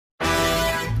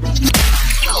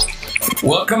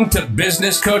Welcome to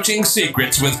Business Coaching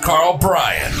Secrets with Karl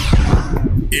Bryan.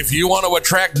 If you want to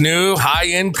attract new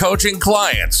high-end coaching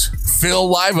clients, fill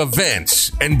live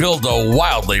events, and build a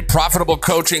wildly profitable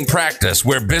coaching practice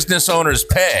where business owners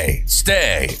pay,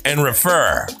 stay, and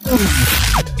refer,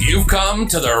 you've come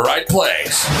to the right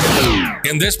place.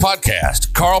 In this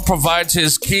podcast, Karl provides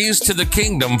his keys to the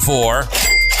kingdom for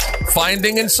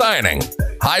finding and signing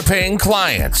high-paying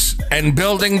clients and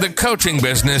building the coaching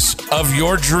business of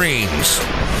your dreams.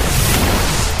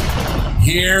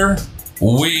 Here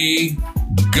we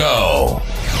go.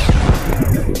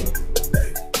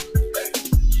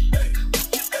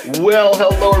 Well,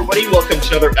 hello everybody. Welcome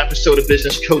to another episode of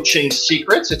Business Coaching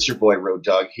Secrets. It's your boy Road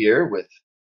Dogg here with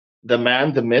the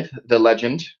man, the myth, the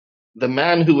legend, the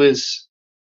man who is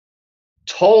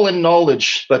tall in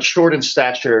knowledge but short in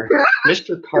stature,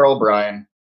 Mr. Karl Bryan.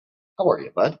 How are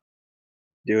you, bud?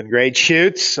 Doing great,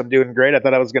 Shoots. I'm doing great. I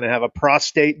thought I was going to have a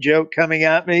prostate joke coming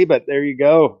at me, but there you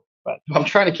go. But I'm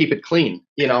trying to keep it clean.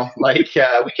 You know, we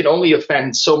can only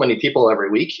offend so many people every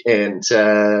week. And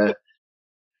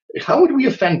how would we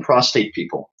offend prostate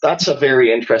people? That's a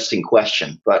very interesting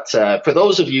question. But for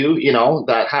those of you,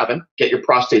 that haven't, get your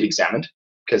prostate examined,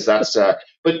 because that's,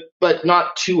 but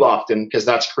not too often, because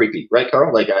that's creepy. Right,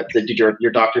 Karl? Like, did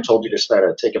your doctor told you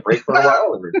to take a break for a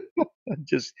while? Or?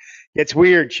 Just, it's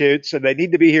weird, Shoots. So they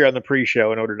need to be here on the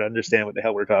pre-show in order to understand what the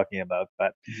hell we're talking about.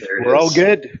 But we're all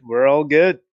good. We're all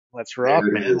good. Let's rock,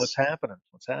 man. What's happening?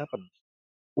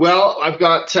 Well, I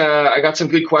got some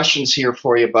good questions here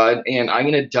for you, bud, and I'm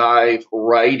going to dive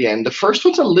right in. The first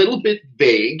one's a little bit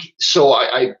vague, so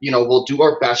we'll do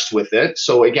our best with it.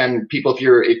 So again, people, if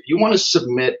you want to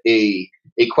submit a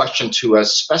question to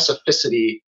us,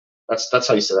 specificity, that's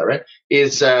how you say that, right?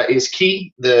 Is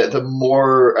key. The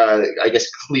more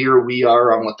clear we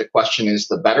are on what the question is,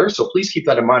 the better. So please keep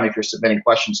that in mind if you're submitting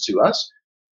questions to us.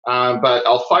 But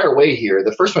I'll fire away here.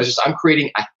 The first one is just, I'm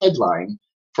creating a headline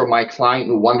for my client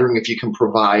and wondering if you can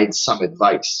provide some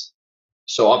advice.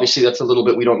 So obviously that's a little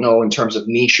bit we don't know in terms of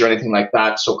niche or anything like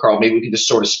that. So Karl, maybe we can just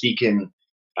sort of speak in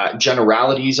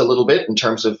generalities a little bit in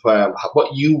terms of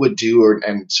what you would do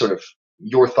and sort of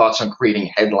your thoughts on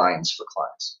creating headlines for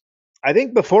clients. I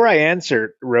think before I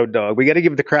answer, Road Dogg, we got to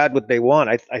give the crowd what they want.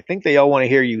 I think they all want to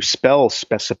hear you spell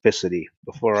specificity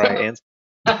before I answer.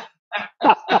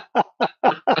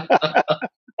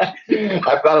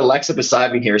 I've got Alexa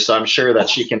beside me here, so I'm sure that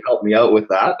she can help me out with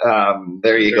that.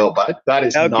 There you go, bud. That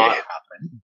is not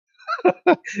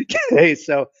happening. Okay,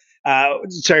 so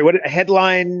sorry, what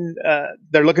headline?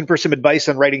 They're looking for some advice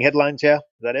on writing headlines. Yeah, is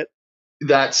that it?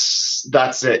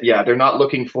 That's it. Yeah, they're not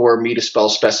looking for me to spell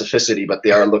specificity, but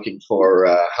they are looking for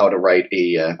how to write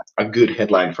a good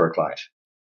headline for a client.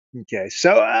 Okay,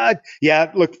 so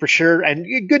yeah, look, for sure, and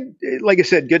good. Like I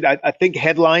said, good. I think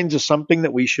headlines is something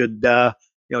that we should,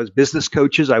 as business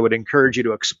coaches, I would encourage you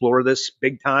to explore this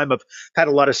big time. I've had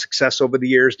a lot of success over the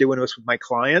years doing this with my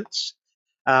clients.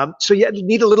 So yeah, you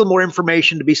need a little more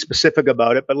information to be specific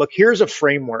about it. But look, here's a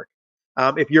framework.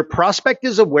 If your prospect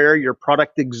is aware your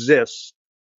product exists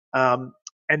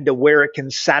and aware it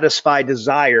can satisfy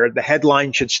desire, the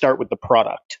headline should start with the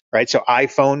product, right? So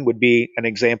iPhone would be an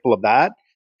example of that.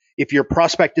 If your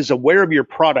prospect is aware of your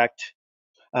product,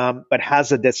 but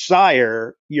has a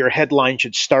desire, your headline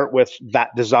should start with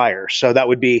that desire. So that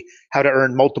would be how to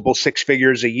earn multiple six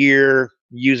figures a year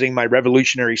using my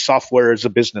revolutionary software as a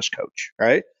business coach,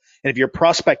 right? And if your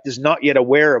prospect is not yet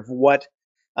aware of what,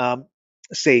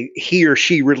 say, he or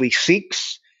she really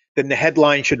seeks, then the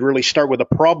headline should really start with a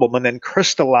problem and then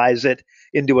crystallize it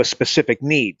into a specific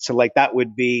need. So like that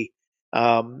would be,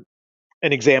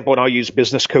 an example, and I'll use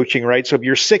business coaching, right? So if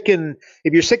you're sick and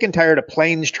tired of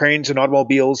planes, trains, and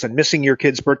automobiles and missing your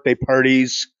kids' birthday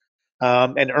parties,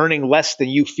 and earning less than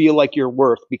you feel like you're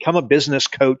worth, become a business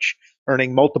coach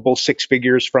earning multiple six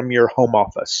figures from your home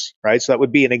office, right? So that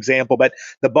would be an example. But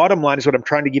the bottom line is what I'm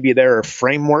trying to give you there are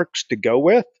frameworks to go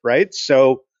with, right?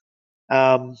 So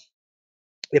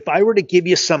if I were to give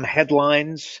you some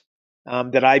headlines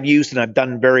that I've used and I've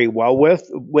done very well with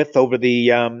over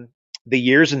the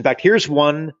years. In fact, here's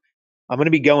one. I'm going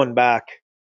to be going back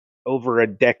over a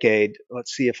decade.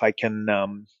 Let's see if I can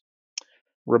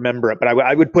remember it. But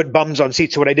I would put bums on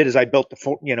seats. So what I did is I built a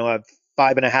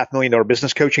 $5.5 million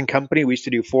business coaching company. We used to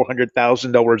do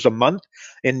 $400,000 a month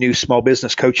in new small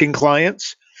business coaching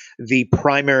clients. The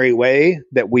primary way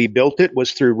that we built it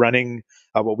was through running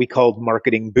what we called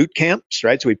marketing boot camps,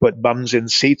 right? So we put bums in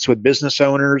seats with business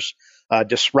owners,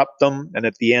 disrupt them, and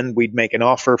at the end, we'd make an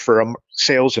offer for a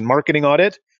sales and marketing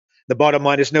audit. The bottom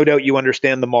line is no doubt you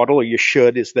understand the model, or you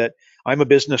should, is that I'm a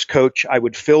business coach. I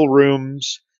would fill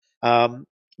rooms,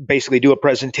 basically do a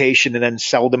presentation and then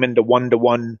sell them into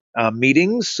one-to-one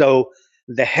meetings. So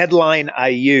the headline I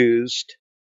used,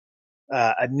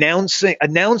 announcing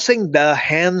the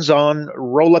hands-on,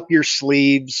 roll up your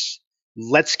sleeves,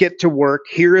 let's get to work.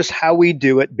 Here is how we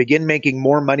do it. Begin making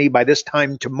more money by this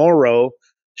time tomorrow.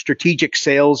 Strategic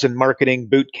sales and marketing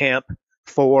boot camp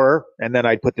for, and then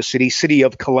I'd put the city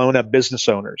of Kelowna business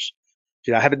owners.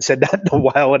 I haven't said that in a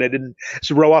while, and I didn't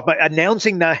roll off my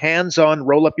announcing the hands-on,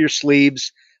 roll up your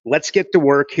sleeves. Let's get to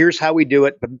work. Here's how we do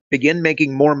it. Begin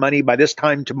making more money by this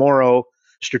time tomorrow.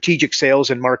 Strategic sales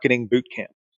and marketing boot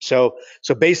camp. So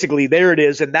basically there it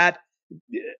is. And that,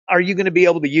 are you going to be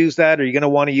able to use that? Are you going to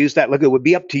want to use that? Look, it would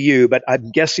be up to you, but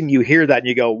I'm guessing you hear that and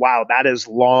you go, wow, that is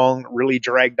long, really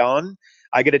dragged on.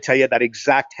 I got to tell you, that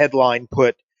exact headline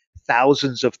put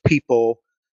thousands of people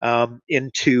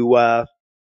into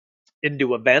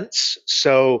events.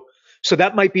 So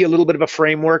that might be a little bit of a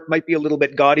framework, might be a little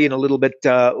bit gaudy and a little bit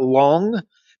long,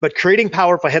 but creating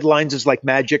powerful headlines is like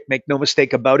magic. Make no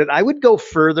mistake about it. I would go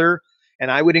further,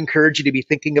 and I would encourage you to be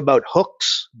thinking about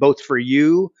hooks, both for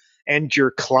you and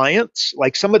your clients.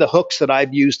 Like some of the hooks that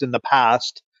I've used in the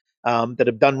past that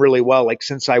have done really well, like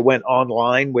since I went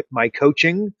online with my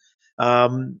coaching,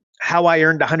 how I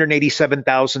earned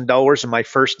 $187,000 in my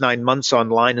first 9 months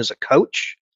online as a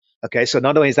coach. Okay, so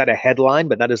not only is that a headline,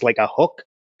 but that is like a hook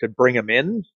to bring them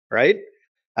in, right?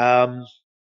 How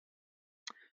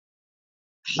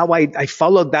I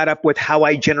followed that up with how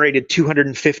I generated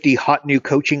 250 hot new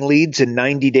coaching leads in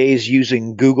 90 days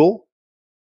using Google.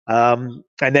 And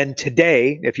then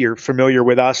today, if you're familiar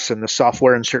with us and the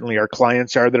software, and certainly our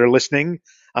clients are that are listening,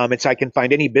 it's I can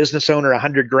find any business owner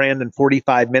 100 grand in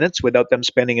 45 minutes without them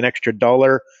spending an extra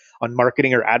dollar on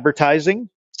marketing or advertising.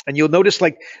 And you'll notice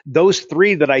like those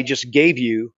three that I just gave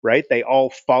you, right? They all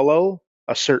follow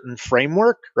a certain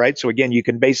framework, right? So again, you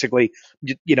can basically,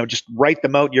 just write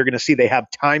them out. You're going to see they have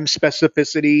time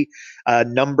specificity,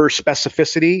 number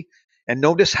specificity. And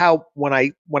notice how when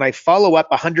I follow up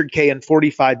 100K in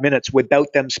 45 minutes without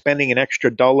them spending an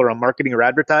extra dollar on marketing or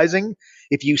advertising,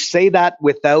 if you say that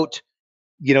without,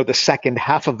 the second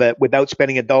half of it, without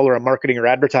spending a dollar on marketing or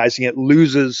advertising, it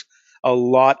loses a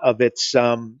lot of its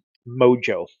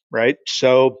mojo, right?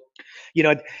 So,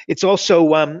 it's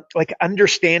also like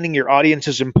understanding your audience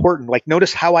is important. Like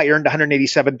notice how I earned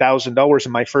 $187,000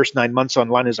 in my first 9 months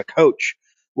online as a coach.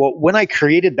 Well, when I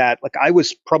created that, like I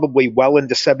was probably well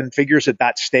into seven figures at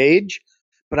that stage,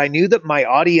 but I knew that my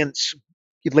audience,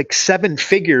 like seven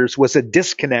figures was a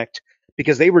disconnect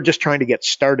because they were just trying to get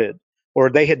started, or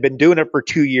they had been doing it for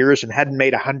 2 years and hadn't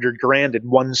made 100 grand in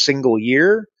one single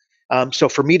year. So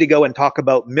for me to go and talk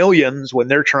about millions when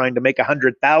they're trying to make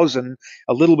 100,000,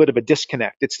 a little bit of a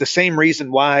disconnect. It's the same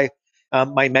reason why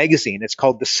my magazine, it's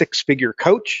called The Six Figure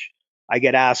Coach. I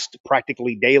get asked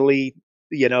practically daily,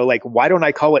 like, why don't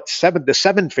I call it the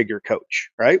seven figure coach,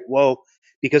 right? Well,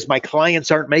 because my clients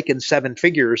aren't making seven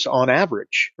figures on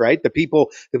average, right? The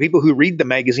people who read the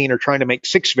magazine are trying to make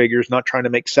six figures, not trying to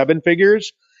make seven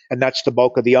figures. And that's the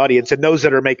bulk of the audience. And those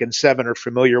that are making seven are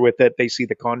familiar with it. They see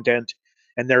the content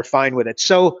and they're fine with it.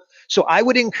 So I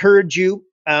would encourage you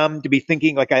to be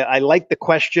thinking, like, I like the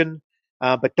question,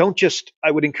 but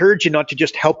I would encourage you not to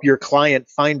just help your client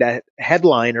find a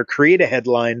headline or create a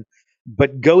headline,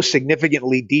 but go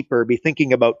significantly deeper, be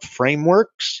thinking about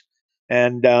frameworks.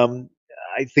 And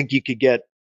I think you get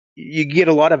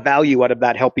a lot of value out of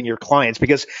that helping your clients,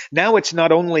 because now it's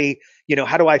not only,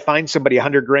 how do I find somebody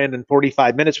 100 grand in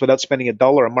 45 minutes without spending a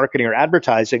dollar on marketing or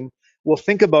advertising? Well,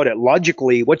 think about it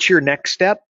logically. What's your next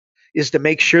step is to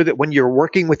make sure that when you're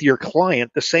working with your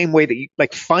client, the same way that you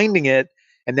like finding it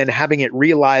and then having it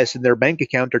realized in their bank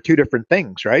account are two different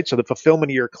things, right? So the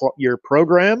fulfillment of your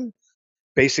program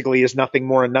basically is nothing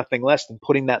more and nothing less than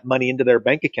putting that money into their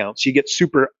bank account. So you get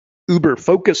super uber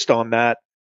focused on that.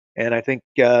 And I think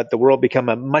the world become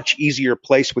a much easier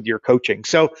place with your coaching.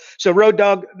 So Road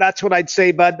Dog, that's what I'd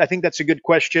say, bud. I think that's a good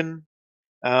question.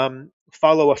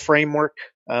 Follow a framework.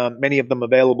 Many of them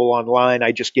available online.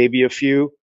 I just gave you a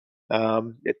few.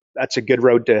 That's a good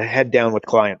road to head down with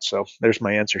clients. So there's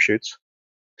my answer, Shoots.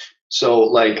 So,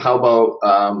 like, how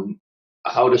about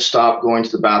how to stop going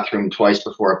to the bathroom twice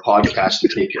before a podcast to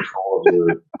take control of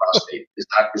your prostate? Is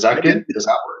that good? Does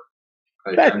that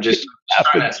work? Like, I'm just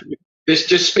trying to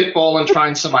just spitballing,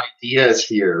 trying some ideas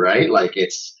here, right? Like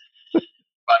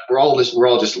but we're all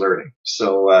just learning.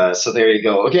 So there you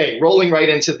go. Okay, rolling right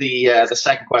into the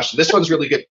second question. This one's really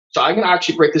good. So I'm going to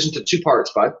actually break this into two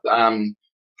parts, bud.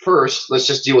 First, let's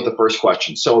just deal with the first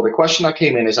question. So the question that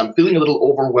came in is, I'm feeling a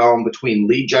little overwhelmed between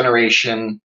lead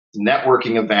generation,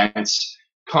 networking events,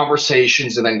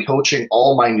 conversations, and then coaching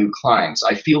all my new clients.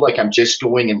 I feel like I'm just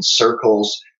going in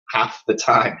circles half the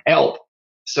time. Help.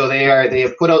 So they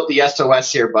have put out the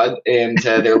SOS here, bud, and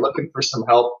they're looking for some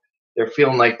help. They're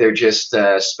feeling like they're just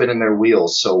spinning their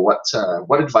wheels. So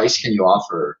what advice can you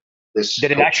offer this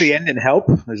Did it actually coach? end in help?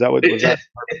 Is that what It was did. that?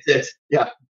 It did. Yeah.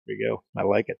 There you go. I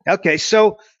like it. Okay,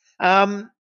 so um,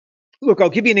 look, I'll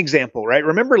give you an example, right?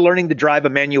 Remember learning to drive a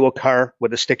manual car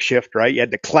with a stick shift, right? You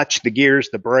had the clutch, the gears,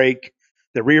 the brake,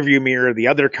 the rear view mirror, the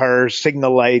other cars,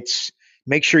 signal lights.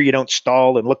 Make sure you don't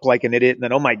stall and look like an idiot. And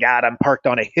then, oh my God, I'm parked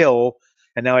on a hill.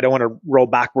 And now I don't want to roll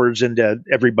backwards into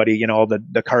everybody, all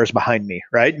the cars behind me,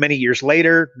 right? Many years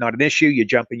later, not an issue. You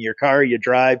jump in your car, you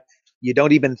drive. You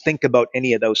don't even think about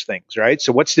any of those things, right?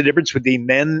 So what's the difference between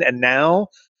then and now?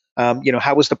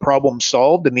 How was the problem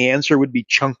solved? And the answer would be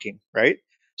chunking, right?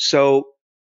 So,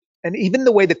 and even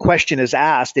the way the question is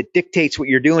asked, it dictates what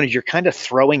you're doing is you're kind of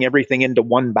throwing everything into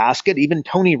one basket. Even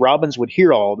Tony Robbins would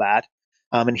hear all that.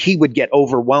 And he would get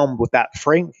overwhelmed with that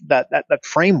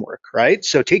framework, right?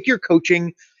 So take your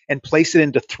coaching and place it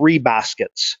into three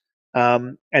baskets.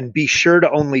 And be sure to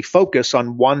only focus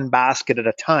on one basket at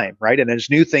a time, right? And as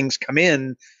new things come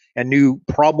in and new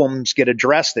problems get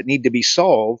addressed that need to be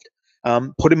solved,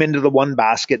 put them into the one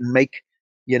basket and make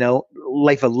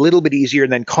life a little bit easier,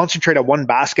 and then concentrate on one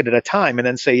basket at a time and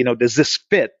then say, does this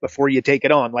fit before you take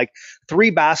it on? Like three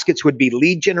baskets would be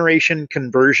lead generation,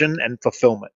 conversion, and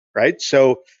fulfillment, right?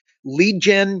 So lead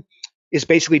gen is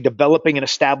basically developing and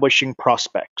establishing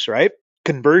prospects, right?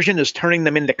 Conversion is turning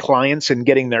them into clients and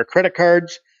getting their credit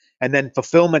cards. And then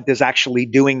fulfillment is actually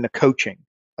doing the coaching,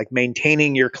 like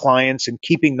maintaining your clients and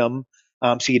keeping them,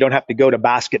 so you don't have to go to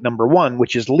basket number one,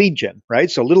 which is lead gen,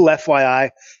 right? So little FYI,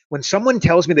 when someone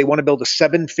tells me they want to build a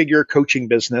 7-figure coaching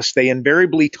business, they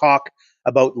invariably talk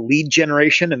about lead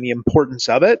generation and the importance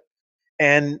of it.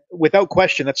 And without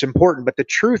question, that's important. But the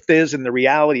truth is, and the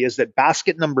reality is that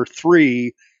basket number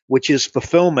 3, which is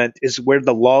fulfillment, is where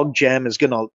the log jam is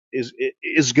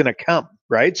gonna come,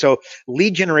 right? So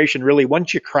lead generation, really,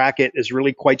 once you crack it, is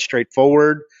really quite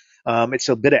straightforward. It's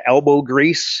a bit of elbow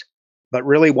grease, but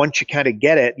really, once you kind of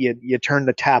get it, you turn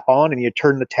the tap on and you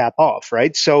turn the tap off,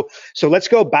 right? So let's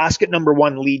go basket number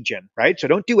 1, lead gen, right? So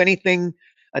don't do anything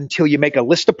until you make a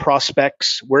list of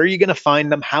prospects. Where are you going to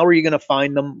find them? How are you going to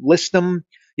find them? List them,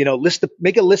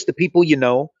 make a list of people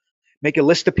make a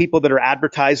list of people that are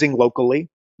advertising locally,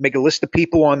 make a list of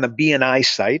people on the BNI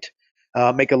site,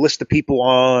 make a list of people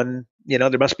on,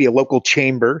 there must be a local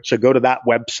chamber. So go to that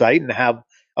website and have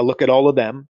a look at all of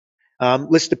them.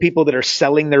 List of people that are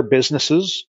selling their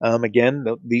businesses. Again,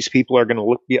 these people are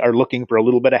going to are looking for a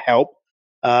little bit of help.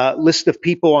 List of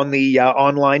people on the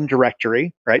online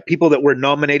directory, right? People that were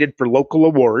nominated for local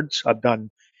awards. I've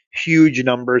done huge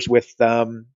numbers with,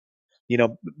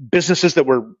 businesses that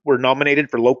were nominated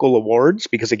for local awards,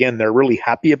 because again, they're really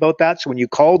happy about that. So when you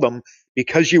call them,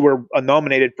 because you were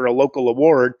nominated for a local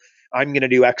award, I'm going to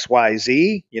do X, Y,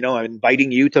 Z. I'm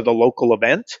inviting you to the local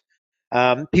event.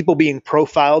 People being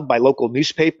profiled by local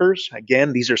newspapers.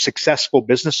 Again, these are successful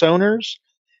business owners.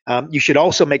 You should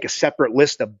also make a separate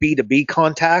list of B2B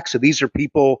contacts. So these are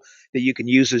people that you can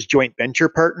use as joint venture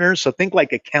partners. So think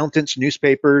like accountants,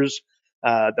 newspapers,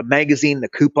 the magazine, the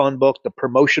coupon book, the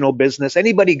promotional business,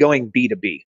 anybody going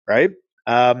B2B, right?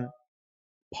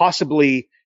 Possibly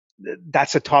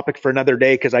that's a topic for another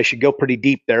day because I should go pretty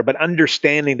deep there, but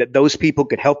understanding that those people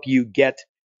could help you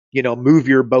move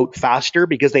your boat faster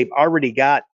because they've already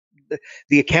got,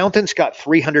 the accountant's got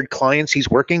 300 clients he's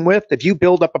working with. If you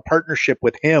build up a partnership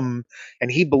with him and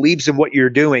he believes in what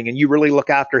you're doing and you really look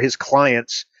after his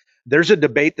clients, there's a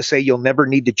debate to say you'll never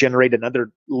need to generate another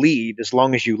lead as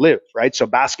long as you live, right? So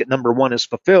basket number 1 is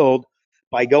fulfilled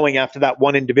by going after that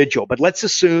one individual. But let's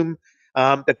assume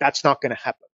that that's not going to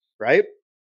happen, right?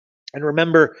 And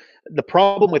remember, the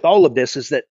problem with all of this is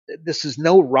that this is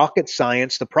no rocket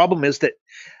science. The problem is that,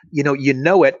 you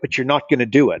know it, but you're not going to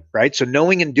do it, right? So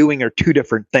knowing and doing are two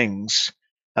different things.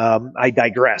 I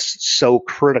digress. It's so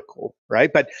critical,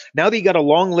 right? But now that you got a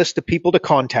long list of people to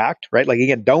contact, right? Like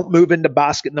again, don't move into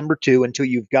basket number 2 until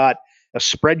you've got a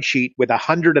spreadsheet with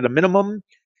 100 at a minimum,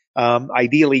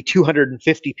 ideally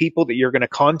 250 people that you're going to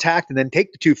contact, and then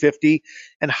take the 250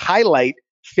 and highlight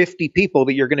 50 people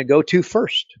that you're going to go to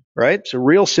first, right? So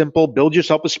real simple, build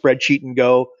yourself a spreadsheet and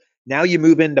go. Now you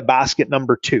move into basket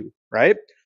number 2, right?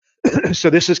 So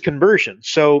this is conversion.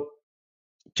 So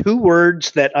 2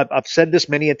 words that I've said this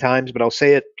many a times, but I'll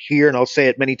say it here and I'll say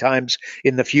it many times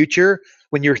in the future.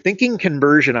 When you're thinking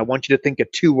conversion, I want you to think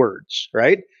of 2 words,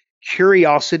 right?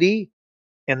 Curiosity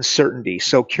and certainty.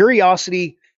 So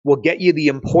curiosity will get you the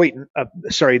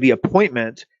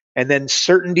appointment, and then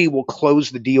certainty will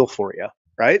close the deal for you,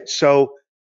 right? So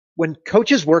when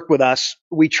coaches work with us,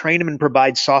 we train them and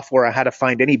provide software on how to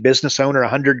find any business owner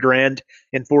 100 grand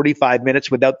in 45 minutes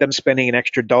without them spending an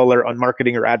extra dollar on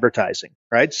marketing or advertising,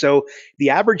 right? So the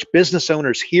average business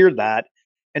owners hear that,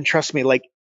 and trust me, like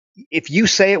if you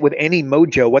say it with any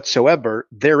mojo whatsoever,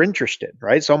 they're interested,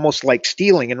 right? It's almost like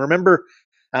stealing. And remember,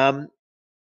 um,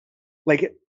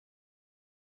 like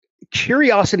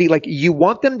curiosity, like you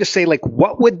want them to say, like,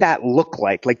 what would that look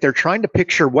like? Like they're trying to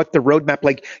picture what the roadmap,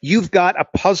 like you've got a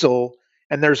puzzle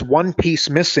and there's one piece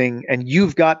missing and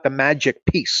you've got the magic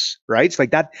piece, right? It's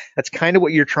like that's kind of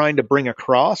what you're trying to bring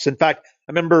across. In fact,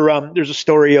 I remember there's a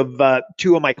story of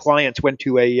two of my clients went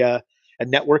to a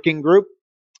networking group,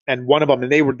 and one of them,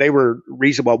 and they were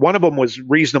reasonable. One of them was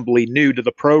reasonably new to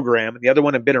the program, and the other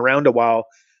one had been around a while.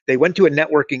 They went to a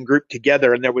networking group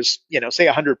together, and there was, say,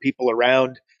 100 people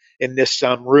around in this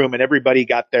room, and everybody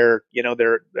got their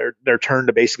turn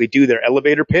to basically do their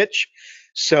elevator pitch.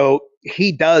 So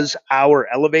he does our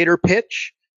elevator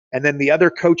pitch, and then the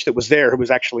other coach that was there, who was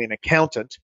actually an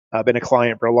accountant, been a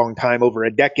client for a long time, over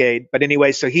a decade. But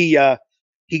anyway, so he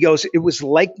goes, it was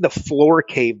like the floor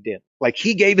caved in. Like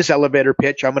he gave his elevator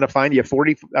pitch. I'm going to find you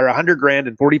 40 or 100 grand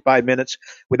in 45 minutes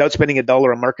without spending a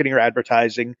dollar on marketing or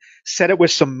advertising. Said it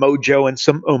with some mojo and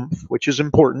some oomph, which is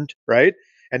important, right?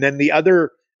 And then the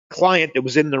other client that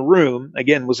was in the room,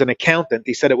 again, was an accountant.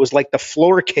 He said it was like the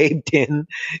floor caved in,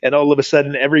 and all of a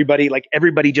sudden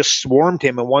everybody just swarmed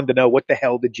him and wanted to know, what the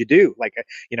hell did you do? Like,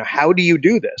 how do you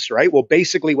do this, right? Well,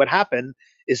 basically what happened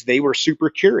is they were super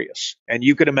curious. And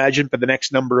you could imagine for the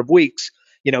next number of weeks,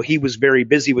 he was very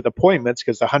busy with appointments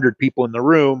because the 100 people in the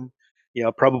room,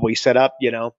 probably set up,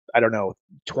 I don't know,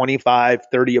 25,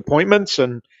 30 appointments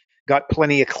and got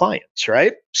plenty of clients,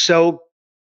 right? So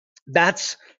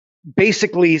that's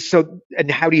basically,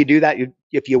 and how do you do that?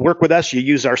 If you work with us, you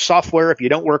use our software. If you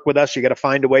don't work with us, you got to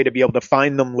find a way to be able to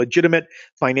find them legitimate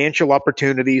financial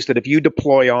opportunities that if you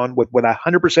deploy on with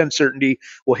 100% certainty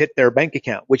will hit their bank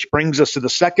account, which brings us to the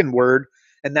second word,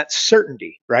 and that's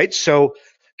certainty, right? So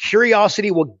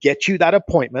curiosity will get you that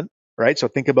appointment, right? So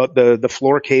think about the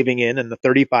floor caving in and the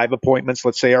 35 appointments,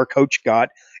 let's say our coach got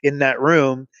in that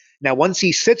room. Now, once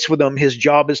he sits with them, his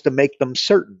job is to make them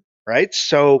certain, right?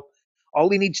 So all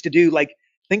he needs to do, like,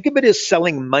 think of it as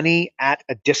selling money at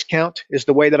a discount is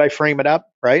the way that I frame it up,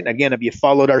 right? Again, if you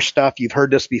followed our stuff, you've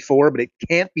heard this before, but it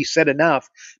can't be said enough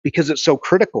because it's so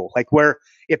critical. Like where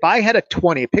if I had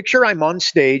picture I'm on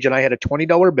stage and I had a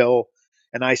 $20 bill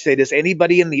and I say, does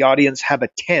anybody in the audience have a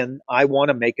 10? I want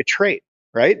to make a trade,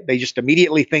 right? They just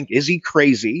immediately think, is he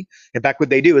crazy? In fact, what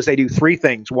they do is they do three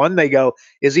things. One, they go,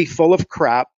 is he full of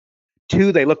crap?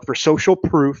 Two, they look for social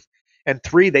proof. And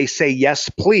three, they say, yes,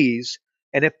 please.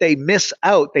 And if they miss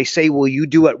out, they say, will you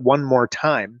do it one more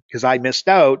time? Because I missed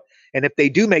out. And if they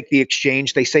do make the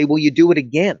exchange, they say, will you do it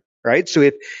again? Right? So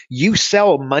if you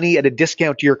sell money at a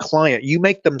discount to your client, you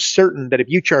make them certain that if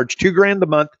you charge $2,000 a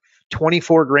month,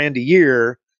 24 grand a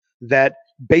year, that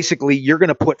basically you're going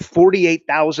to put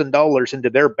 $48,000 into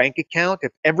their bank account.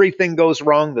 If everything goes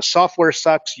wrong, the software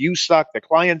sucks, you suck, the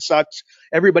client sucks,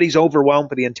 everybody's overwhelmed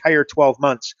for the entire 12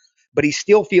 months. But he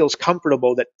still feels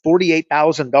comfortable that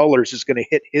 $48,000 is going to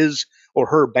hit his or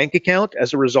her bank account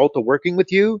as a result of working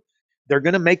with you. They're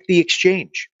going to make the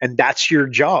exchange, and that's your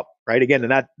job, right? Again,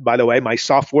 and that, by the way, my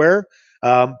software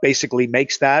basically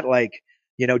makes that like,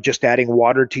 just adding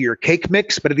water to your cake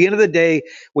mix. But at the end of the day,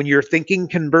 when you're thinking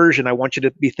conversion, I want you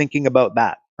to be thinking about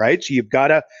that, right? So you got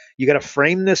to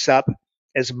frame this up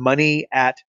as money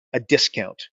at a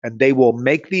discount, and they will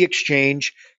make the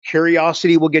exchange.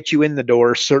 Curiosity will get you in the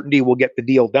door. Certainty will get the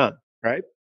deal done, right?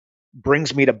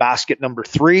 Brings me to basket number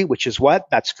 3, which is what?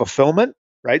 That's fulfillment,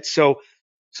 right? So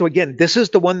again, this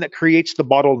is the one that creates the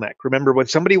bottleneck. Remember, when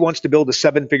somebody wants to build a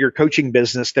 7-figure coaching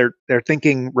business, they're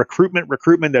thinking recruitment.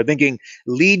 They're thinking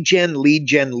lead gen.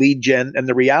 And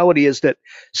the reality is that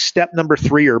step number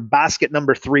 3 or basket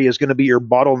number 3 is going to be your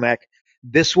bottleneck.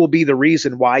 This will be the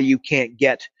reason why you can't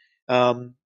get,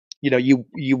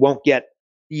 you won't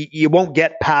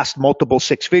get past multiple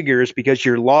 6 figures because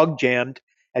you're log jammed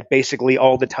at basically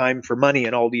all the time for money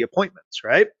and all the appointments,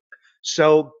 right?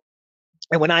 So,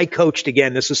 and when I coached,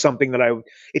 again, this is something that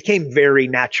it came very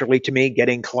naturally to me,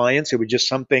 getting clients. It was just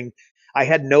something I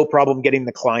had no problem getting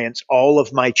the clients. All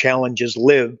of my challenges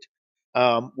lived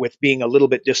with being a little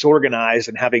bit disorganized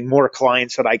and having more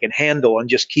clients that I can handle and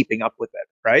just keeping up with it,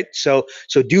 right? So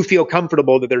do feel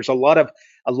comfortable that there's a lot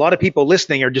of people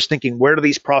listening are just thinking, where do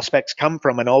these prospects come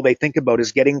from? And all they think about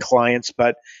is getting clients.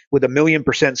 But with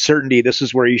 1,000,000% certainty, this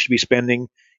is where you should be spending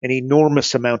an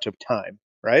enormous amount of time,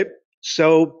 right?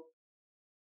 So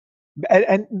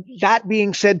And that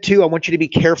being said, too, I want you to be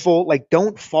careful. Like,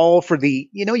 don't fall for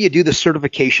you do the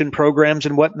certification programs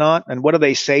and whatnot. And what do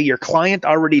they say? Your client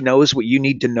already knows what you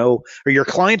need to know, or your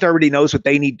client already knows what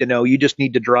they need to know. You just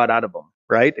need to draw it out of them,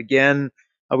 right? Again,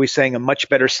 always saying a much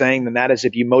better saying than that is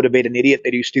if you motivate an idiot,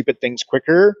 they do stupid things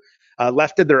quicker.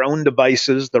 Left to their own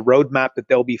devices, the roadmap that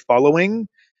they'll be following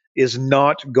is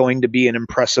not going to be an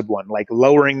impressive one, like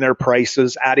lowering their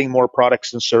prices, adding more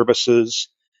products and services,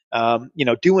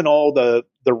 doing all the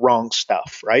wrong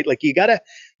stuff, right? Like you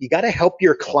gotta help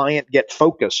your client get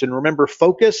focused. And remember,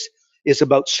 focus is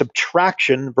about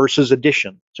subtraction versus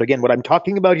addition. So again, what I'm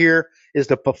talking about here is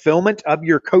the fulfillment of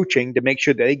your coaching to make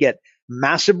sure that they get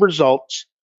massive results.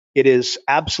 It is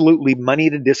absolutely money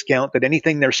to discount that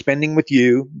anything they're spending with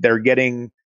you, they're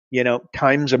getting,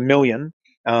 times a million.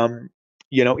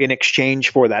 In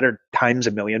exchange for that, or times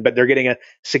a million, but they're getting a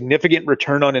significant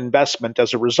return on investment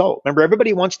as a result. Remember,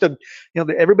 everybody wants to,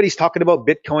 everybody's talking about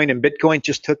Bitcoin, and Bitcoin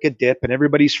just took a dip and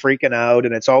everybody's freaking out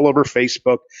and it's all over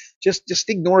Facebook. Just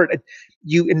ignore it.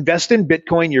 You invest in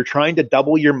Bitcoin, you're trying to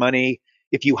double your money.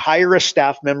 If you hire a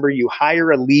staff member, you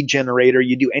hire a lead generator,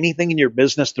 you do anything in your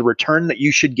business, the return that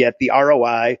you should get, the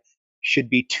ROI, should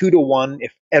be 2 to 1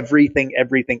 if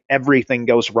everything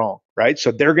goes wrong, right?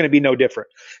 So they're going to be no different.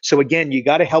 So again, you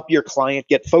got to help your client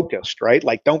get focused, right?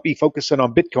 Like, don't be focusing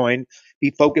on Bitcoin,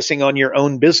 be focusing on your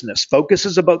own business. Focus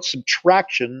is about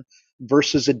subtraction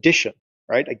versus addition,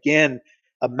 right? Again,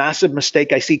 a massive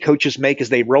mistake I see coaches make is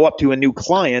they roll up to a new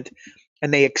client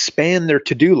and they expand their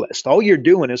to-do list. All you're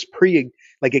doing is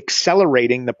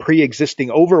accelerating the pre-existing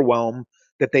overwhelm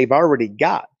that they've already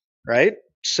got, right?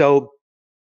 So,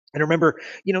 and remember,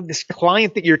 this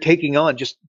client that you're taking on,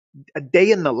 just a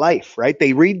day in the life, right?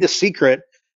 They read The Secret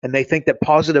and they think that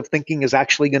positive thinking is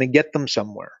actually going to get them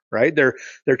somewhere, right? They're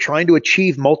trying to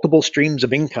achieve multiple streams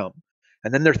of income.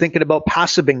 And then they're thinking about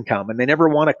passive income, and they never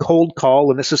want a cold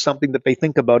call. And this is something that they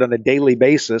think about on a daily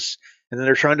basis. And then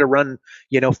they're trying to run,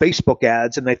 Facebook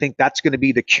ads, and they think that's going to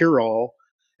be the cure all.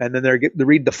 And then they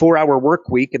read the 4-hour work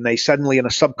week, and they suddenly, on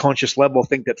a subconscious level,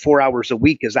 think that 4 hours a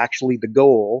week is actually the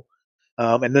goal.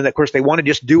 And then, of course, they want to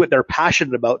just do what they're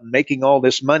passionate about and making all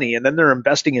this money. And then they're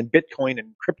investing in Bitcoin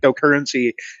and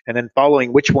cryptocurrency, and then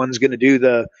following which one's going to do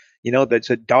that's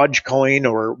a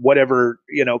Dogecoin or whatever,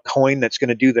 coin that's going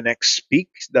to do the next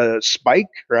spike,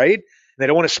 right? And they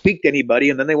don't want to speak to anybody.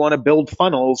 And then they want to build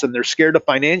funnels, and they're scared of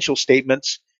financial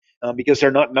statements because they're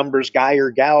not numbers guy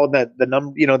or gal.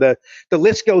 The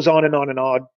list goes on and on and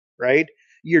on, right?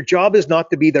 Your job is not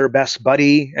to be their best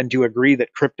buddy and to agree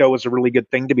that crypto is a really good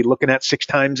thing to be looking at 6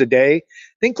 times a day.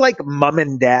 Think like mom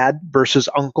and dad versus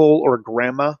uncle or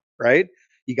grandma, right?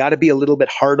 You got to be a little bit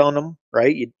hard on them,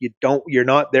 right? You're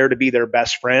not there to be their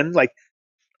best friend. Like,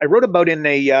 I wrote about in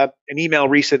an email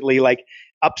recently, like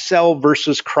upsell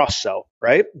versus cross sell,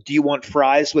 right? Do you want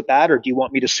fries with that, or do you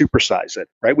want me to supersize it,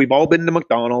 right? We've all been to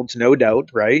McDonald's, no doubt,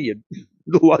 right?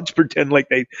 Let's pretend like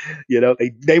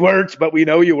they weren't, but we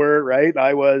know you were, right?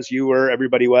 I was, you were,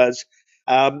 everybody was.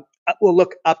 Well,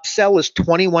 look, upsell is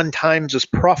 21 times as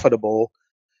profitable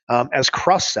as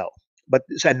cross sell.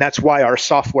 And that's why our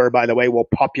software, by the way, will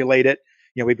populate it.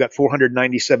 We've got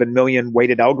 497 million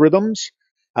weighted algorithms.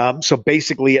 So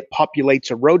basically, it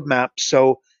populates a roadmap.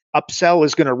 So upsell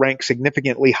is going to rank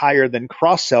significantly higher than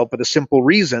cross sell for the simple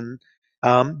reason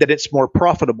that it's more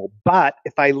profitable. But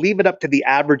if I leave it up to the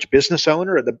average business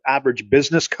owner or the average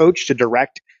business coach to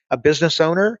direct a business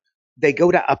owner, they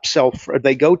go to upsell.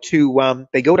 They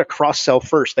go to cross sell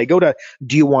first. They go to,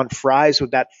 do you want fries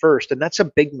with that first? And that's a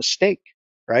big mistake,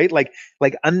 right? Like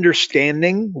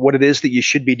understanding what it is that you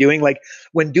should be doing. Like,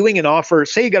 when doing an offer,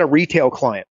 say you got a retail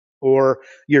client, or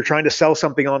you're trying to sell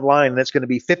something online that's going to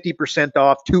be 50%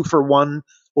 off, 2 for 1,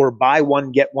 or buy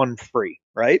one, get one free,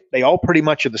 right? They all pretty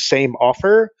much are the same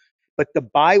offer, but the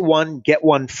buy one, get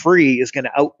one free is going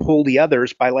to outpull the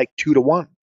others by like 2 to 1.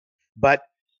 But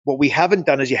what we haven't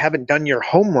done is you haven't done your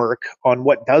homework on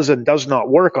what does and does not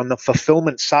work on the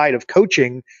fulfillment side of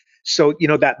coaching. So,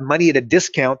 that money at a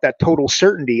discount, that total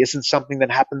certainty, isn't something that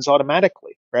happens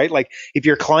automatically, right? Like, if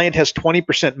your client has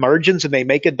 20% margins and they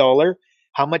make $1,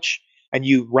 how much, and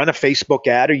you run a Facebook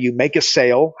ad or you make a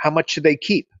sale, how much do they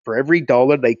keep? For every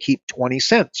dollar, they keep 20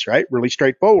 cents, right? Really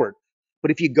straightforward.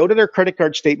 But if you go to their credit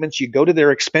card statements, you go to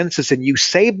their expenses, and you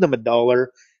save them $1,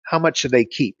 how much do they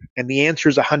keep? And the answer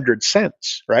is 100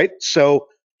 cents, right? So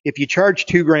if you charge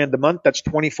 $2,000 a month, that's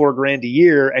 24 grand a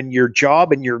year, and your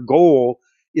job and your goal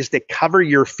is to cover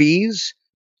your fees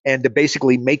and to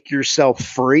basically make yourself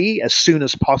free as soon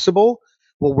as possible.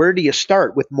 Well, where do you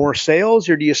start? With more sales,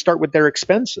 or do you start with their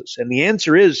expenses? And the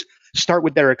answer is start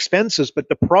with their expenses. But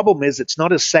the problem is it's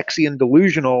not as sexy and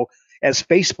delusional as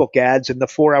Facebook ads in the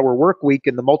 4-hour work week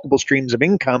and the multiple streams of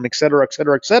income, et cetera, et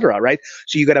cetera, et cetera, right?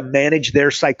 So you got to manage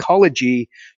their psychology.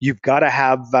 You've got to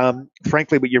have,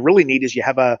 frankly, what you really need is you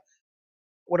have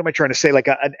what am I trying to say? Like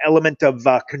an element of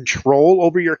control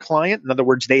over your client. In other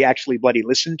words, they actually bloody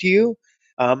listen to you.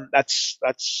 That's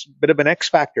a bit of an X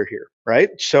factor here, right?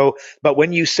 So, but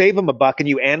when you save them a buck and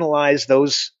you analyze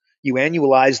those, you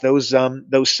annualize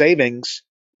those savings.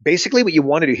 Basically, what you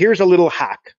want to do, here's a little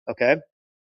hack. Okay,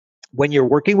 when you're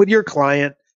working with your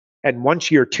client, and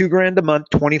once you're $2,000 a month,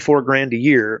 24 grand a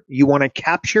year, you want to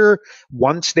capture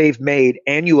once they've made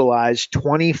annualized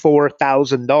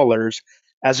 $24,000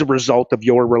 as a result of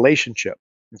your relationship.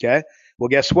 Okay. Well,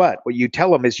 guess what? What you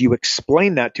tell them is you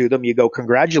explain that to them. You go,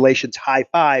 congratulations, high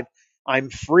five. I'm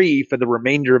free for the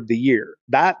remainder of the year.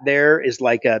 That there is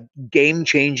like a game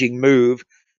changing move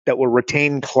that will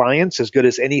retain clients as good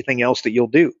as anything else that you'll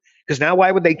do. Because now,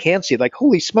 why would they cancel you? Like,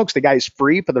 holy smokes, the guy's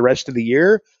free for the rest of the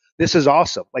year. This is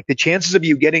awesome. Like the chances of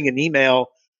you getting an email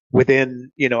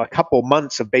within, a couple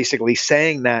months of basically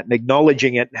saying that and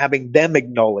acknowledging it and having them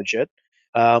acknowledge it,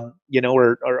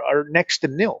 are next to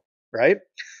nil, right?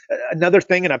 Another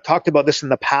thing, and I've talked about this in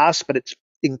the past, but it's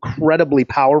incredibly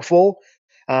powerful.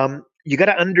 You got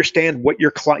to understand what your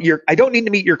client. I don't need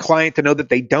to meet your client to know that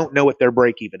they don't know what their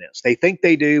break even is. They think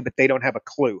they do, but they don't have a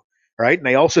clue, right? And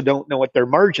they also don't know what their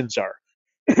margins are.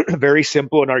 Very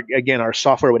simple. And our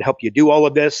software would help you do all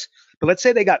of this. But let's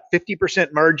say they got 50%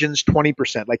 margins,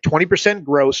 20%, like 20%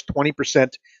 gross,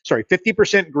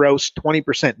 50% gross,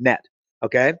 20% net.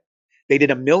 Okay. They did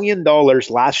 $1 million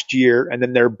last year, and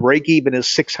then their break even is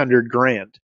 600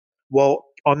 grand. Well,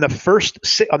 on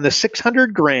the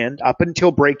 600 grand up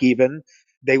until break even,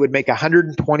 they would make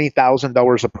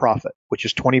 $120,000 of profit, which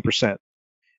is 20%.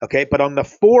 Okay. But on the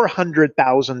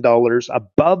 $400,000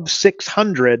 above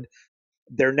 600,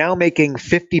 they're now making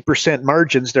 50%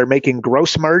 margins. They're making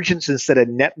gross margins instead of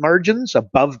net margins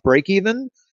above break even.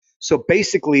 So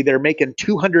basically they're making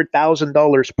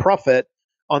 $200,000 profit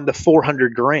on the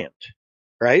 400 grand,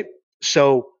 right?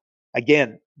 So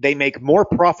again, they make more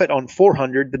profit on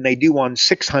 400 than they do on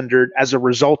 600 as a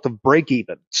result of break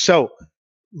even. So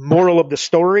moral of the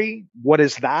story, what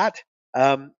is that?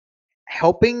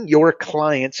 Helping your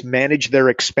clients manage their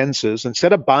expenses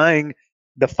instead of buying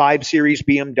the 5 Series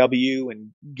BMW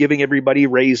and giving everybody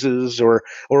raises or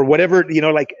whatever,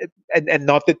 and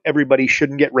not that everybody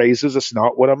shouldn't get raises. That's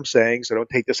not what I'm saying. So don't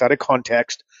take this out of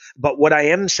context. But what I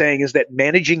am saying is that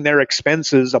managing their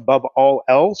expenses above all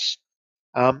else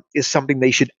is something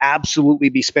they should absolutely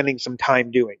be spending some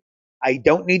time doing. I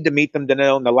don't need to meet them to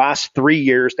know in the last 3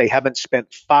 years they haven't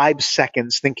spent 5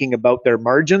 seconds thinking about their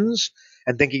margins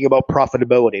and thinking about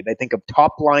profitability. They think of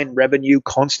top line revenue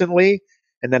constantly,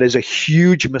 and that is a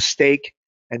huge mistake.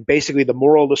 And basically, the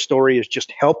moral of the story is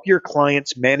just help your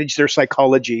clients manage their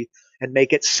psychology and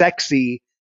make it sexy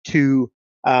to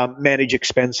manage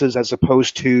expenses as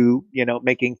opposed to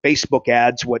making Facebook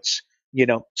ads what's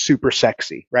super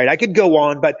sexy, right? I could go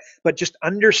on, but just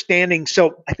understanding.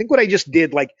 So I think what I just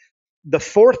did, like the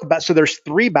fourth, so there's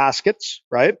 3 baskets,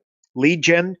 right? Lead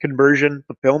gen, conversion,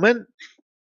 fulfillment.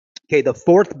 Okay, the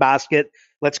fourth basket,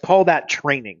 let's call that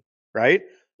training, right?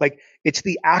 Like it's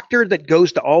the actor that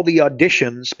goes to all the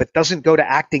auditions but doesn't go to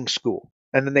acting school.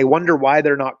 And then they wonder why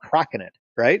they're not cracking it,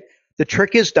 right? The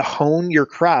trick is to hone your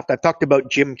craft. I've talked about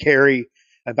Jim Carrey.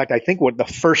 In fact, I think the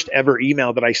first ever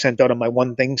email that I sent out on my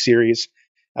One Thing series,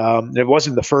 it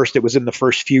wasn't the first, it was in the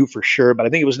first few for sure, but I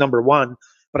think it was number 1.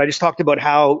 But I just talked about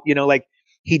how, like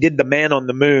he did the Man on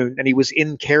the Moon and he was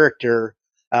in character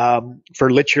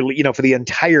for literally, for the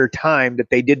entire time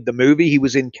that they did the movie, he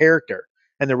was in character.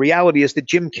 And the reality is that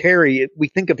Jim Carrey, we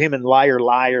think of him in Liar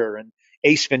Liar and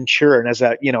Ace Ventura and as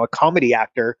a comedy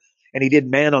actor, and he did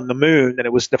Man on the Moon, and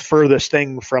it was the furthest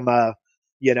thing from an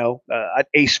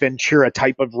Ace Ventura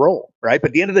type of role, right? But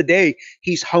at the end of the day,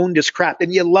 he's honed his craft,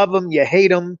 and you love him, you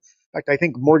hate him. In fact, I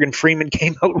think Morgan Freeman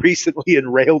came out recently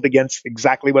and railed against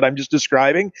exactly what I'm just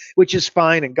describing, which is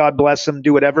fine, and God bless him,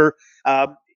 do whatever.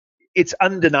 It's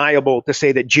undeniable to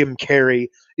say that Jim Carrey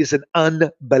is an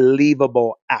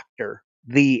unbelievable actor.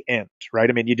 The end, right?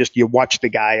 I mean, you watch the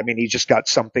guy. I mean, he's just got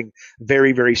something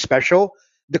very, very special.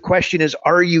 The question is,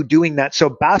 are you doing that? So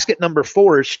basket number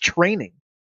 4 is training,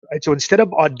 right? So instead of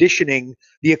auditioning,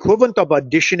 the equivalent of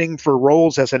auditioning for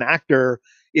roles as an actor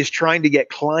is trying to get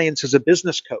clients as a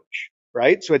business coach,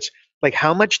 right? So it's like,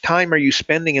 how much time are you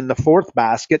spending in the 4th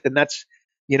basket? And that's,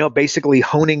 basically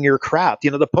honing your craft.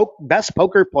 The best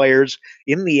poker players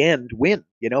in the end win.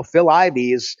 Phil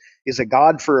Ivey is a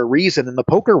god for a reason in the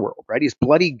poker world, right? He's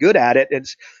bloody good at it.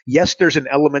 Yes, there's an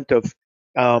element of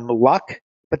luck,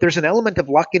 but there's an element of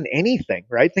luck in anything,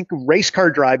 right? Think of race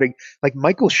car driving. Like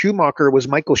Michael Schumacher was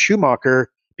Michael Schumacher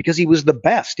because he was the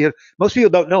best. Most people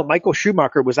don't know Michael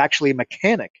Schumacher was actually a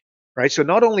mechanic, right? So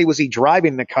not only was he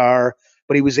driving the car,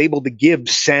 but he was able to give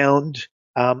sound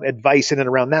advice in and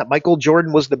around that. Michael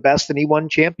Jordan was the best, and he won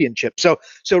championships.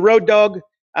 So Road Dog,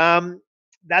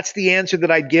 that's the answer that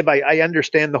I'd give. I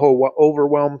understand the whole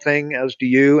overwhelm thing, as do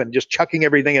you, and just chucking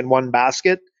everything in one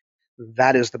basket.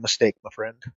 That is the mistake, my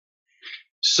friend.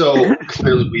 So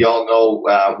clearly, we all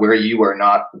know where you are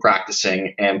not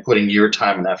practicing and putting your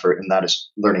time and effort, and that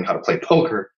is learning how to play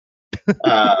poker.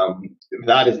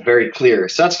 That is very clear.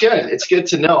 So that's good. It's good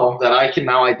to know that I can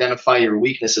now identify your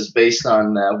weaknesses based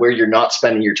on where you're not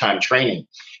spending your time training.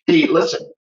 Hey, listen.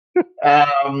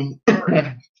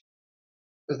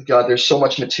 God, there's so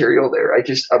much material there.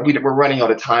 We're running out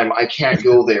of time. I can't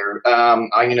go there.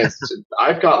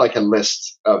 I've got like a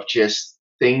list of just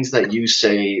things that you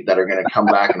say that are gonna come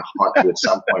back and haunt you at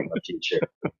some point in the future.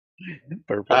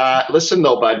 Perfect. Listen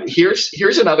though, bud,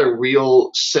 here's another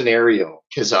real scenario,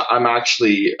 because I'm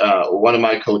actually one of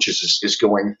my coaches is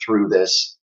going through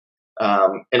this,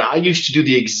 and I used to do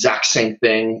the exact same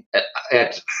thing.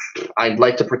 I'd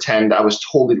like to pretend I was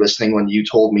totally listening when you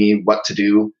told me what to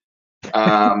do.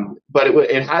 But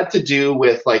it had to do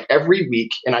with like every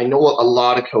week, and I know a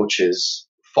lot of coaches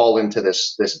fall into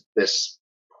this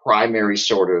primary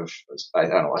sort of, I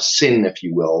don't know, a sin, if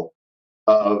you will,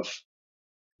 of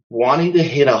wanting to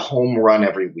hit a home run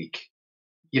every week.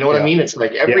 You know what I mean? It's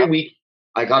like every week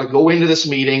I got to go into this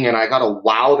meeting and I got to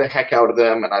wow the heck out of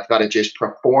them, and I've got to just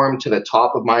perform to the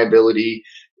top of my ability,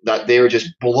 that they're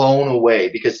just blown away.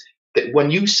 Because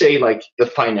when you say like the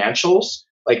financials,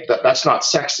 like that's not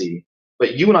sexy.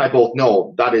 But you and I both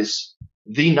know that is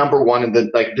the number one and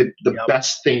the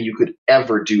best thing you could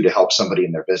ever do to help somebody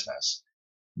in their business.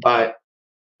 But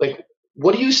like,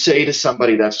 what do you say to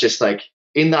somebody that's just like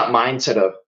in that mindset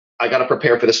of, I got to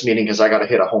prepare for this meeting because I got to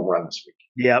hit a home run this week?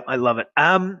 Yeah, I love it.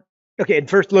 Okay, and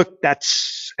first, look,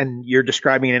 and you're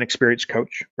describing an inexperienced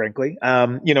coach, frankly.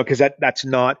 Because that's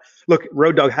not. Look,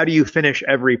 Road Dog, how do you finish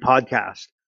every podcast?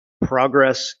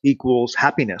 Progress equals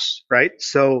happiness, right?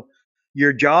 So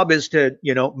your job is to,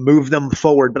 move them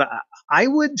forward. But I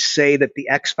would say that the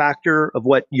X factor of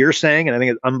what you're saying, and I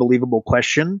think it's an unbelievable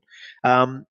question,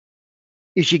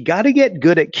 is you got to get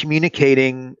good at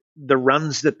communicating the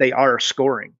runs that they are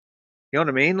scoring. You know what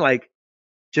I mean? Like,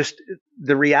 just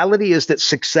the reality is that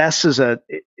success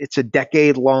it's a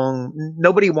decade long.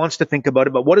 Nobody wants to think about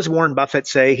it. But what does Warren Buffett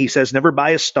say? He says, never buy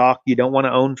a stock you don't want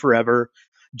to own forever.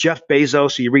 Jeff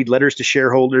Bezos, you read letters to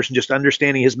shareholders, and just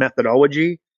understanding his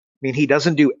methodology. I mean, he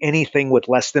doesn't do anything with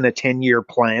less than a 10-year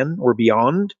plan or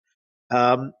beyond.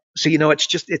 So,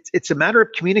 it's a matter of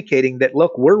communicating that,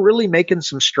 look, we're really making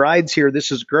some strides here.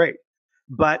 This is great.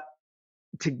 But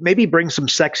to maybe bring some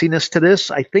sexiness to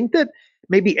this, I think that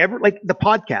maybe like the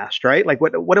podcast, right? Like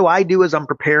what do I do as I'm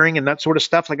preparing and that sort of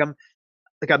stuff? I'm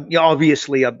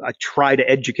obviously I try to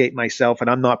educate myself, and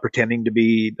I'm not pretending to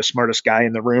be the smartest guy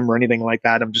in the room or anything like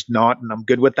that. I'm just not, and I'm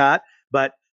good with that.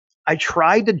 But I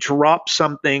try to drop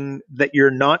something that you're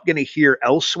not going to hear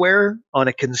elsewhere on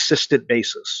a consistent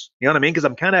basis. You know what I mean? Because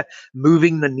I'm kind of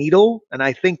moving the needle, and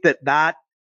I think that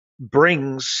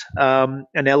brings an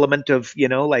element of,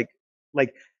 I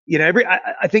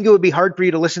think it would be hard for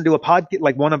you to listen to a podcast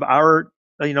like one of our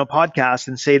podcasts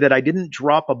and say that I didn't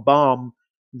drop a bomb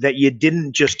that you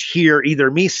didn't just hear either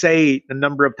me say a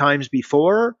number of times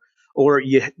before, or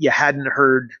you hadn't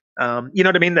heard. You know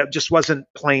what I mean? That just wasn't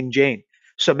plain Jane.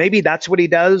 So maybe that's what he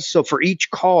does. So for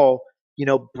each call,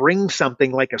 bring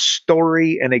something like a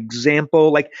story, an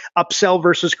example, like upsell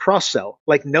versus cross sell,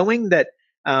 like knowing that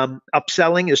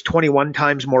upselling is 21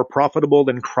 times more profitable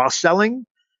than cross selling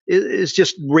is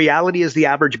just reality. Is the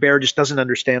average bear just doesn't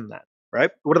understand that, right?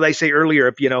 What did I say earlier?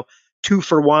 If 2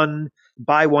 for 1,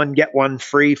 buy one get one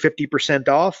free, 50%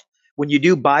 off. When you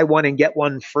do buy one and get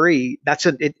one free,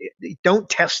 don't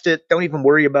test it. Don't even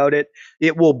worry about it.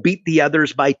 It will beat the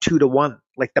others by 2 to 1.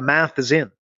 Like the math is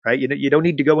in, right? You don't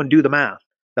need to go and do the math.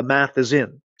 The math is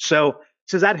in. So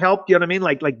does that help? You know what I mean?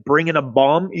 Like bringing a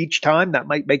bomb each time, that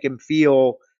might make him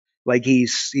feel like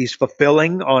he's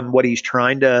fulfilling on what he's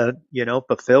trying to,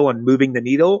 fulfill and moving the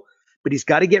needle. But he's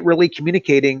got to get really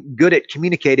good at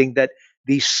communicating that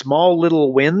these small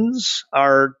little wins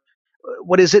are,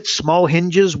 what is it? Small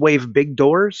hinges wave big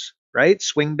doors, right?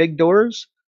 Swing big doors.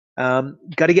 Got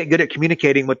to get good at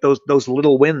communicating with those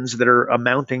little wins that are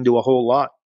amounting to a whole lot.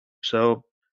 So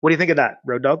what do you think of that,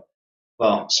 Road Dog?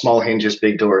 Well, small hinges,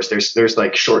 big doors. There's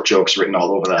like short jokes written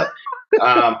all over that.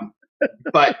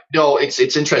 But no, it's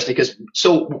interesting because,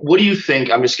 so what do you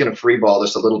think? I'm just going to freeball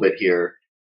this a little bit here.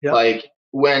 Yep. Like,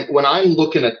 when I'm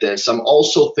looking at this, I'm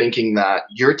also thinking that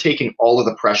you're taking all of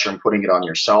the pressure and putting it on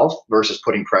yourself versus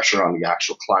putting pressure on the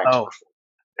actual client to Oh, perform.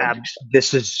 That makes sense.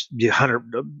 this is 100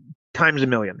 times a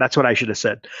million. That's what I should have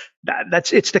said.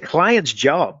 It's the client's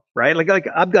job, right? Like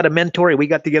I've got a mentor. We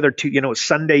got together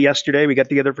Sunday yesterday. We got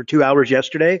together for 2 hours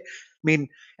yesterday. I mean,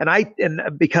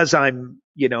 and because I'm,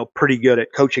 pretty good at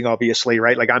coaching, obviously,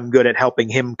 right? Like I'm good at helping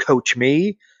him coach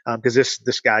me, because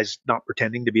this guy's not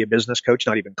pretending to be a business coach,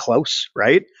 not even close,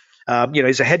 right?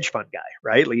 He's a hedge fund guy,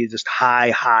 right? Like he's just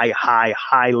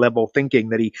high level thinking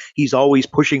that he's always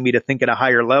pushing me to think at a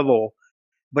higher level.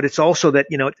 But it's also that,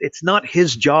 it's not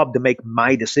his job to make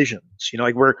my decisions.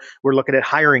 Like we're looking at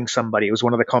hiring somebody. It was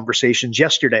one of the conversations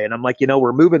yesterday, and I'm like,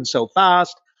 we're moving so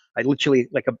fast. I literally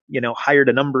hired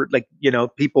a number,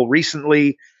 people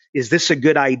recently. Is this a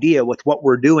good idea with what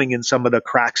we're doing in some of the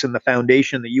cracks in the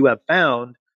foundation that you have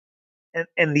found?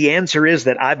 And the answer is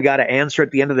that I've got to answer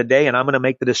at the end of the day, and I'm going to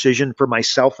make the decision for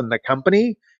myself and the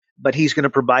company. But he's going to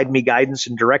provide me guidance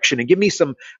and direction and give me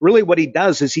some. Really, what he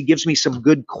does is he gives me some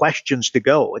good questions to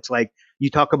go. It's like you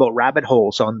talk about rabbit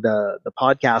holes on the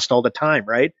podcast all the time,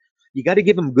 right? You got to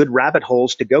give him good rabbit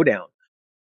holes to go down.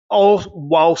 All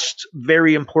whilst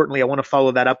very importantly, I want to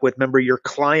follow that up with, remember, your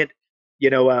client, you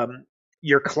know, um,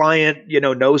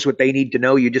 knows what they need to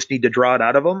know. You just need to draw it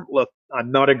out of them. Look,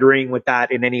 I'm not agreeing with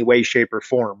that in any way, shape, or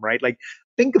form, right? Like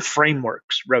think of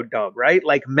frameworks, Road Dog, right?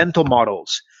 Like mental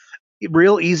models.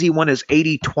 Real easy one is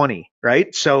 80-20,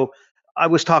 right? So I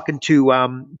was talking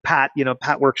to Pat.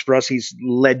 Pat works for us. He's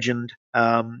legend.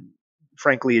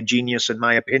 Frankly, a genius in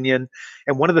my opinion.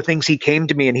 And one of the things he came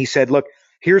to me and he said, look,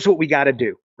 here's what we got to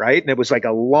do, right? And it was like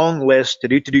a long list to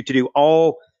do,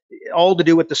 all to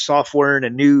do with the software and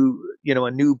a new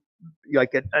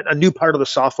like a new part of the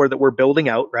software that we're building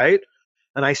out, right?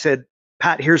 And I said,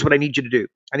 Pat, here's what I need you to do.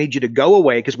 I need you to go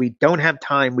away because we don't have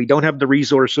time. We don't have the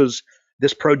resources.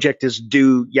 This project is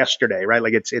due yesterday, right?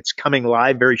 Like it's coming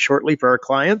live very shortly for our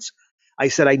clients. I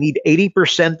said, I need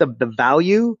 80% of the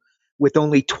value with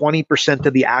only 20%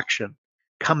 of the action.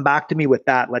 Come back to me with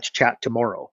that. Let's chat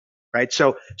tomorrow. Right.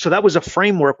 So that was a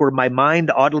framework where my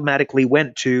mind automatically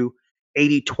went to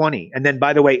 80-20. And then,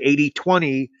 by the way,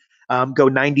 80-20, go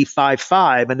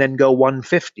 95-5 and then go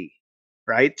 150.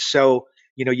 Right. So,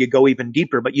 you go even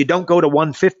deeper, but you don't go to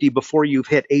 150 before you've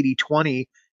hit 80-20.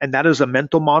 And that is a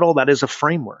mental model. That is a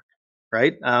framework.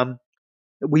 Right.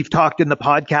 We've talked in the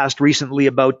podcast recently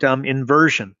about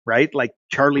inversion, right? Like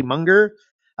Charlie Munger.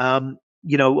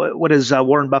 What does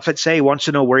Warren Buffett say? He wants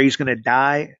to know where he's going to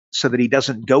die so that he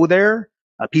doesn't go there.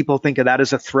 People think of that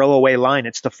as a throwaway line.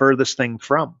 It's the furthest thing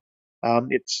from.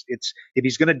 It's if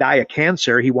he's going to die of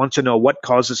cancer, he wants to know what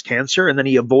causes cancer, and then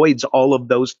he avoids all of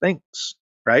those things,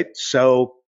 right?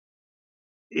 So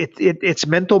it's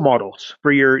mental models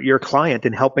for your client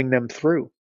and helping them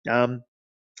through. I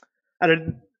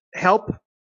don't help.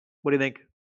 What do you think?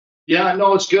 Yeah,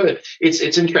 no, it's good.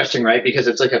 It's interesting, right? Because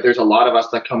it's like there's a lot of us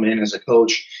that come in as a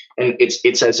coach, and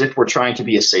it's as if we're trying to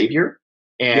be a savior,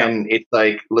 Yeah. and it's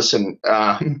like, listen,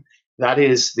 that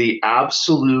is the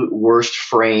absolute worst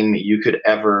frame you could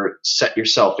ever set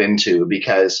yourself into,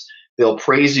 because they'll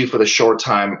praise you for the short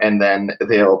time and then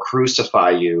they'll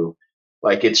crucify you.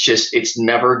 Like it's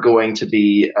never going to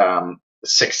be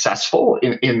successful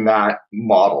in that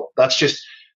model. That's just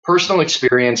personal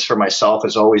experience for myself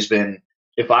has always been,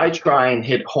 if I try and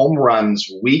hit home runs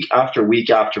week after week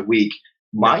after week,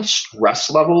 my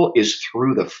stress level is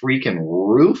through the freaking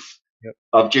roof. Yep.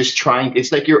 Of just trying.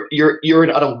 It's like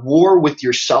you're at a war with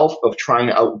yourself of trying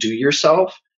to outdo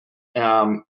yourself.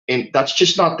 And that's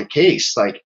just not the case.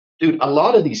 Like, dude, a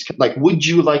lot of these, like, would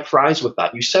you like fries with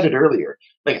that? You said it earlier.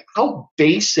 Like, how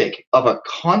basic of a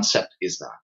concept is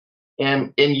that?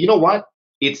 And you know what?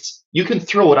 You can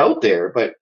throw it out there,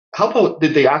 but how about,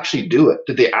 did they actually do it?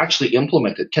 Did they actually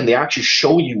implement it? Can they actually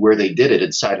show you where they did it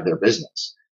inside of their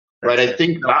business? Right. I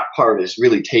think that part is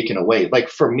really taken away. Like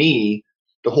for me,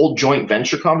 the whole joint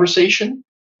venture conversation,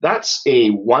 that's a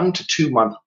 1 to 2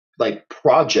 month like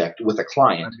project with a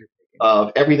client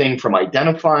of everything from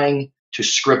identifying to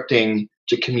scripting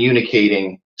to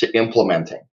communicating to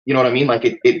implementing. You know what I mean?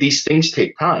 Like these things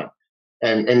take time.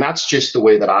 And that's just the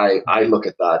way that I look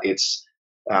at that. It's,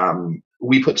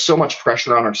 we put so much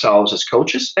pressure on ourselves as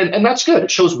coaches, and that's good.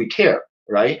 It shows we care,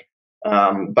 right?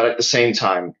 But at the same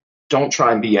time, don't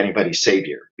try and be anybody's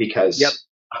savior, because Yep.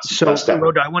 that's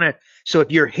Rhoda, so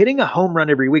if you're hitting a home run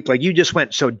every week, like you just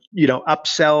went, so,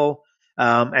 upsell,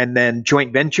 and then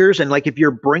joint ventures. And like, if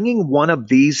you're bringing one of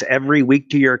these every week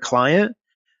to your client,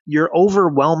 you're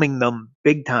overwhelming them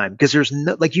big time, because there's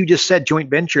no, like you just said, joint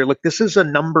venture. Look, this is a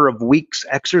number of weeks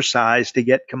exercise to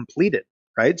get completed,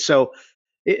 right? So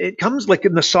it comes like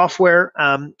in the software.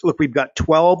 Look, we've got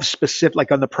 12 specific,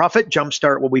 like on the Profit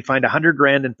Jumpstart, where we find 100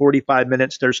 grand in 45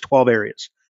 minutes, there's 12 areas.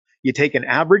 You take an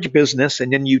average business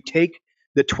and then you take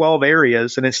the 12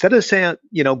 areas, and instead of saying,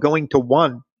 going to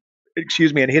one,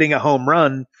 and hitting a home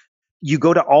run, you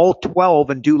go to all 12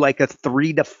 and do like a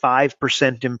 3 to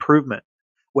 5% improvement.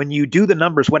 When you do the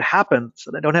numbers, what happens,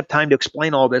 and I don't have time to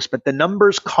explain all this, but the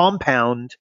numbers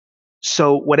compound.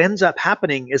 So what ends up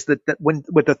happening is that when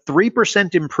with a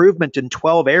 3% improvement in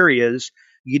 12 areas,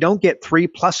 you don't get 3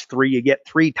 plus 3, you get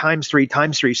 3 times 3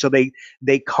 times 3. So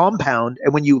they compound.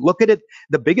 And when you look at it,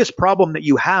 the biggest problem that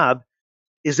you have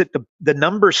is that the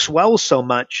number swells so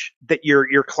much that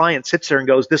your client sits there and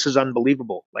goes, "This is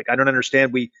unbelievable. Like, I don't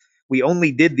understand. We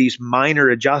only did these minor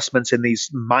adjustments in these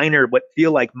minor, what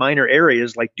feel like minor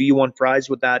areas. Like, do you want fries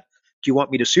with that? Do you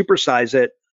want me to supersize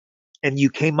it?" And you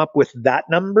came up with that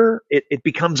number, it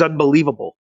becomes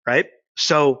unbelievable, right?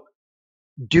 So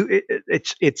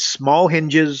it's small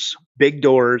hinges, big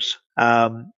doors.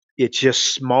 It's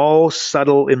just small,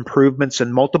 subtle improvements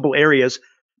in multiple areas,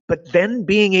 but then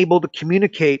being able to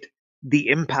communicate the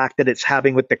impact that it's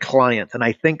having with the client. And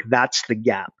I think that's the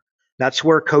gap. That's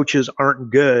where coaches aren't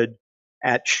good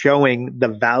at showing the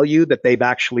value that they've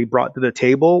actually brought to the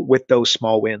table with those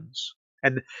small wins.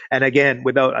 And again,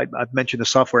 I've mentioned the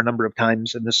software a number of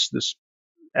times in this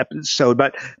episode,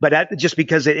 but that, just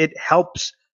because it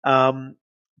helps to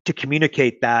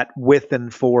communicate that with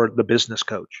and for the business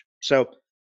coach. So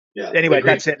Yeah. anyway,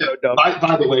 that's it.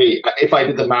 By the way, if I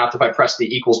did the math, if I press the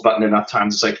equals button enough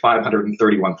times, it's like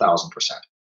 531,000%.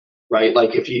 Right? Like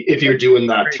if you're doing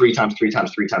that 3 times 3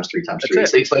 times 3 times 3 times 3,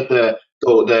 it's like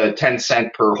the 10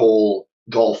 cent per hole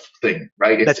golf thing,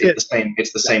 right? It's the same.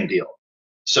 It's the same deal.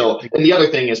 So, and the other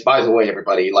thing is, by the way,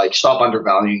 everybody, like, stop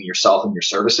undervaluing yourself and your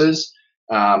services.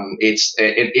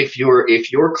 If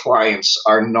your clients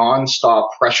are nonstop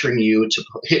pressuring you to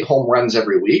hit home runs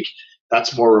every week,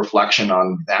 that's more reflection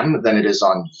on them than it is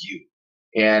on you.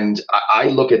 And I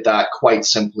look at that quite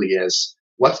simply as,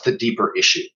 what's the deeper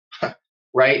issue,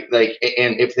 right? Like,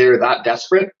 and if they're that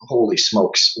desperate, holy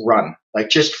smokes, run, like,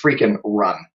 just freaking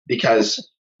run, because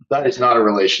that is not a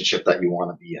relationship that you want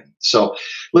to be in. So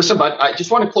listen, but I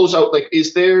just want to close out. Like,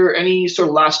 is there any sort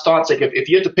of last thoughts? Like, if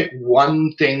you had to pick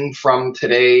one thing from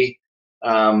today,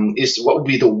 what would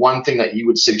be the one thing that you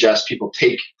would suggest people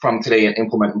take from today and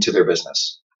implement into their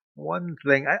business? One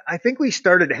thing, I think we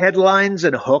started headlines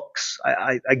and hooks.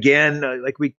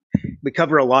 Like we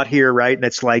cover a lot here, right? And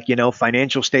it's like,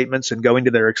 financial statements and going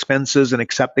to their expenses and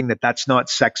accepting that that's not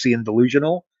sexy and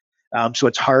delusional. So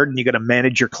it's hard, and you got to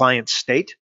manage your client's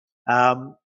state.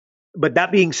 But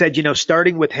that being said,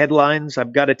 starting with headlines,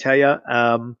 I've got to tell you,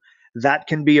 that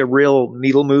can be a real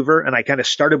needle mover. And I kind of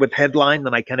started with headline,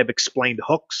 then I kind of explained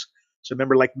hooks. So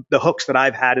remember, like, the hooks that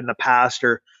I've had in the past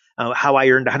are how I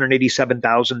earned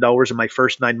 $187,000 in my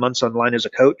first 9 months online as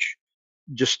a coach.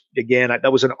 Just, again,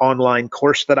 that was an online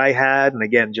course that I had. And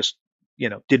again, just,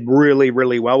 did really,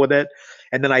 really well with it.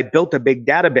 And then I built a big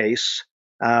database.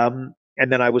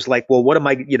 And then I was like, well, what am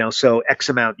I, so X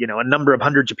amount, a number of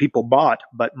hundreds of people bought,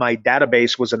 but my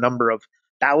database was a number of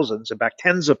thousands, in fact,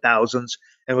 tens of thousands.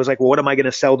 And it was like, well, what am I going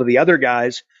to sell to the other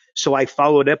guys? So I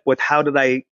followed up with how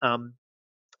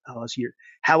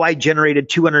I generated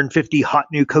 250 hot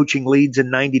new coaching leads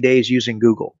in 90 days using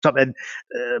Google. Something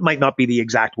might not be the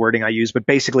exact wording I use, but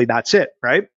basically that's it,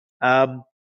 right?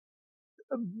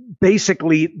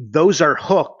 Basically, those are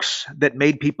hooks that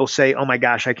made people say, "Oh my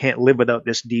gosh, I can't live without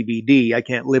this DVD. I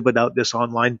can't live without this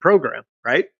online program,"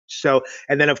 right? So,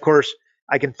 and then of course,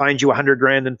 I can find you 100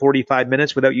 grand in 45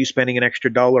 minutes without you spending an extra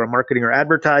dollar on marketing or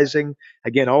advertising.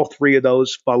 Again, all three of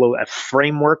those follow a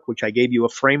framework, which I gave you a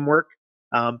framework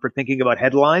for thinking about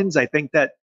headlines. I think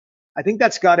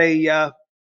that's got an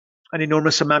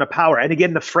enormous amount of power. And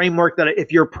again, the framework that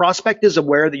if your prospect is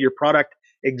aware that your product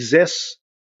exists,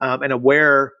 and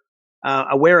aware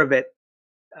of it,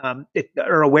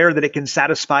 or aware that it can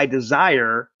satisfy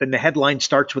desire, then the headline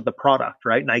starts with the product,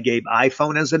 right? And I gave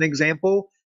iPhone as an example.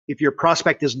 If your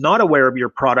prospect is not aware of your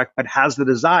product but has the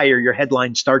desire, your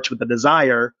headline starts with the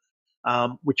desire,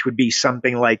 which would be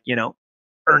something like,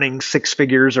 earning 6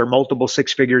 figures or multiple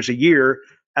 6 figures a year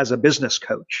as a business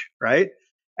coach, right?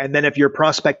 And then if your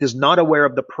prospect is not aware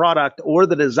of the product or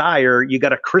the desire, you got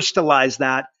to crystallize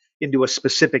that into a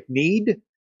specific need.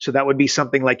 So that would be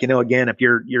something like, again, if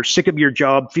you're sick of your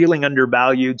job, feeling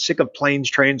undervalued, sick of planes,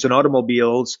 trains, and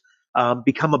automobiles,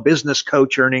 become a business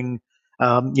coach earning,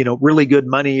 really good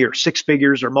money, or 6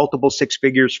 figures or multiple 6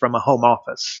 figures from a home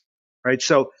office, right?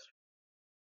 So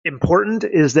important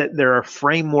is that there are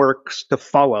frameworks to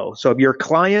follow. So if your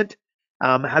client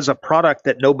has a product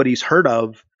that nobody's heard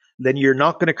of, then you're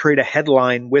not going to create a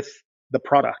headline with the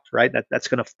product, right? That's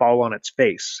going to fall on its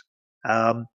face.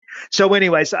 So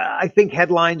anyways, I think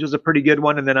headlines was a pretty good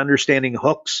one. And then understanding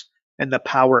hooks and the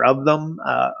power of them.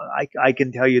 I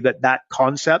can tell you that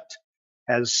concept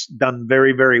has done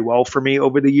very, very well for me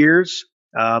over the years.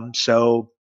 So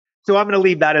I'm going to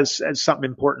leave that as something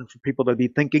important for people to be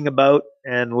thinking about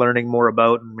and learning more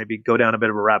about, and maybe go down a bit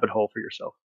of a rabbit hole for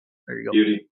yourself. There you go.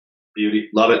 Beauty.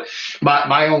 Love it.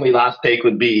 My only last take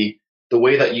would be the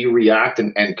way that you react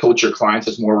and coach your clients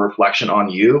is more a reflection on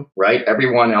you, right?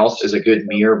 Everyone else is a good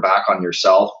mirror back on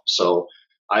yourself. So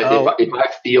if I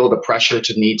feel the pressure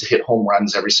to need to hit home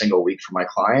runs every single week for my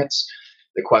clients,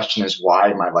 the question is, why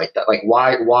am I like that? Like,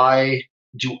 why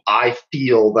do I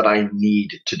feel that I need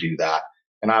to do that?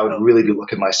 And I would really be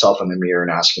looking myself in the mirror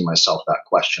and asking myself that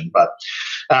question. But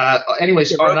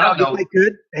anyways, on that note,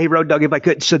 Road Dog, if I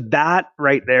could. So that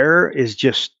right there is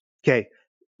just, okay,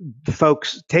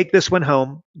 folks, take this one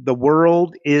home. The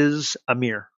world is a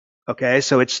mirror. Okay.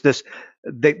 So it's this,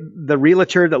 the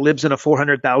realtor that lives in a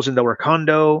 $400,000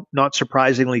 condo, not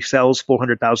surprisingly sells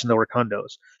 $400,000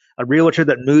 condos. A realtor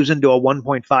that moves into a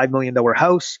 $1.5 million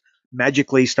house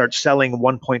magically starts selling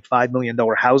 $1.5 million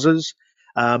houses.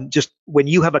 Just when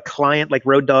you have a client, like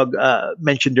Road Dog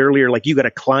mentioned earlier, like you got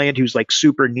a client who's like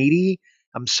super needy,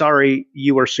 I'm sorry,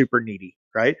 you are super needy,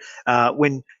 right?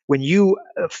 When you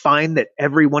find that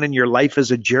everyone in your life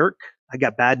is a jerk, I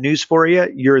got bad news for you,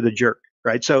 you're the jerk,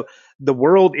 right? So the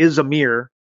world is a mirror.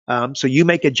 So you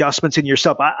make adjustments in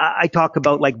yourself. I talk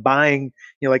about like buying,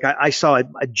 like I saw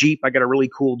a Jeep. I got a really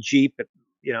cool Jeep,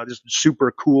 just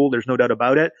super cool. There's no doubt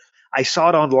about it. I saw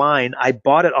it online. I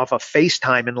bought it off of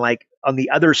FaceTime and like on the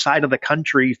other side of the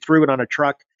country, threw it on a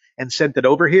truck and sent it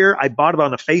over here. I bought it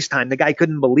on a FaceTime. The guy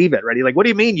couldn't believe it, right? He's like, what do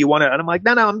you mean you want it? And I'm like,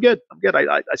 no, I'm good.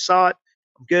 I saw it.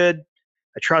 I'm good.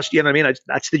 I trust you. You know what I mean?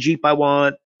 That's the Jeep I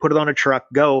want. Put it on a truck.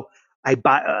 Go. I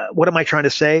buy. What am I trying to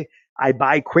say? I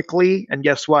buy quickly. And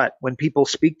guess what? When people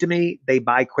speak to me, they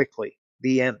buy quickly.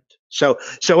 The end. So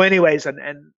anyways,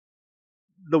 and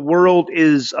the world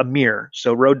is a mirror.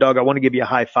 So Road Dog, I want to give you a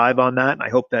high five on that. And I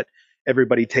hope that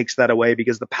everybody takes that away,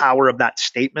 because the power of that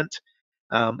statement.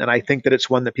 And I think that it's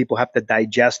one that people have to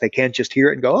digest. They can't just hear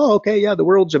it and go, oh, okay, yeah, the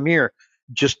world's a mirror.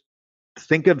 Just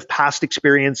think of past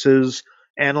experiences,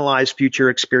 analyze future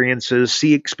experiences,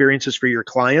 see experiences for your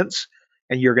clients,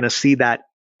 and you're going to see that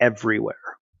everywhere.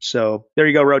 So there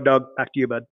you go, Road Dog. Back to you,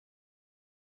 bud.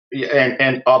 Yeah,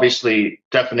 and obviously,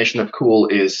 definition of cool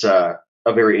is a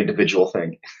very individual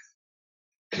thing.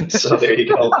 So there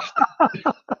you go.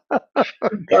 All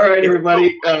right,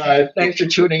 everybody. Thanks for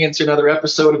tuning into another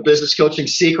episode of Business Coaching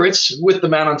Secrets with the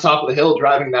man on top of the hill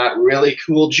driving that really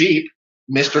cool Jeep,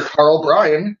 Mr. Karl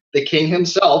Bryan, the king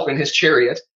himself in his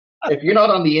chariot. If you're not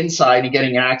on the inside and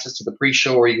getting access to the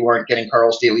pre-show, or you aren't getting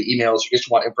Karl's daily emails, or just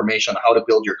want information on how to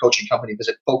build your coaching company,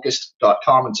 visit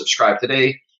focused.com and subscribe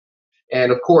today.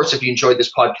 And of course, if you enjoyed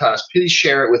this podcast, please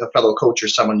share it with a fellow coach or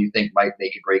someone you think might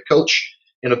make a great coach.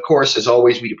 And of course, as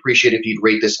always, we'd appreciate if you'd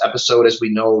rate this episode, as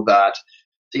we know that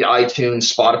the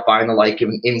iTunes, Spotify, and the like give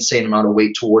an insane amount of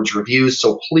weight towards reviews.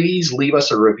 So please leave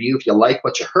us a review if you like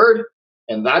what you heard.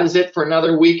 And that is it for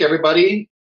another week, everybody.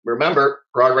 Remember,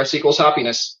 progress equals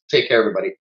happiness. Take care, everybody.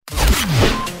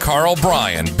 Karl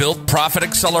Bryan built Profit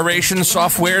Acceleration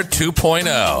Software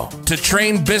 2.0 to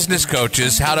train business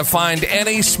coaches how to find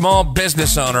any small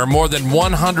business owner more than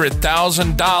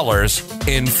 $100,000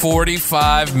 in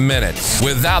 45 minutes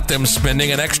without them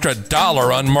spending an extra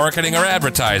dollar on marketing or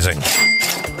advertising.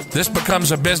 This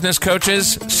becomes a business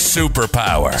coach's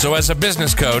superpower. So as a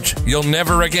business coach, you'll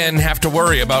never again have to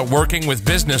worry about working with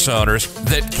business owners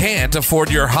that can't afford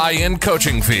your high-end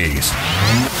coaching fees.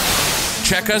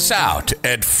 Check us out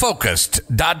at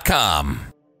focused.com.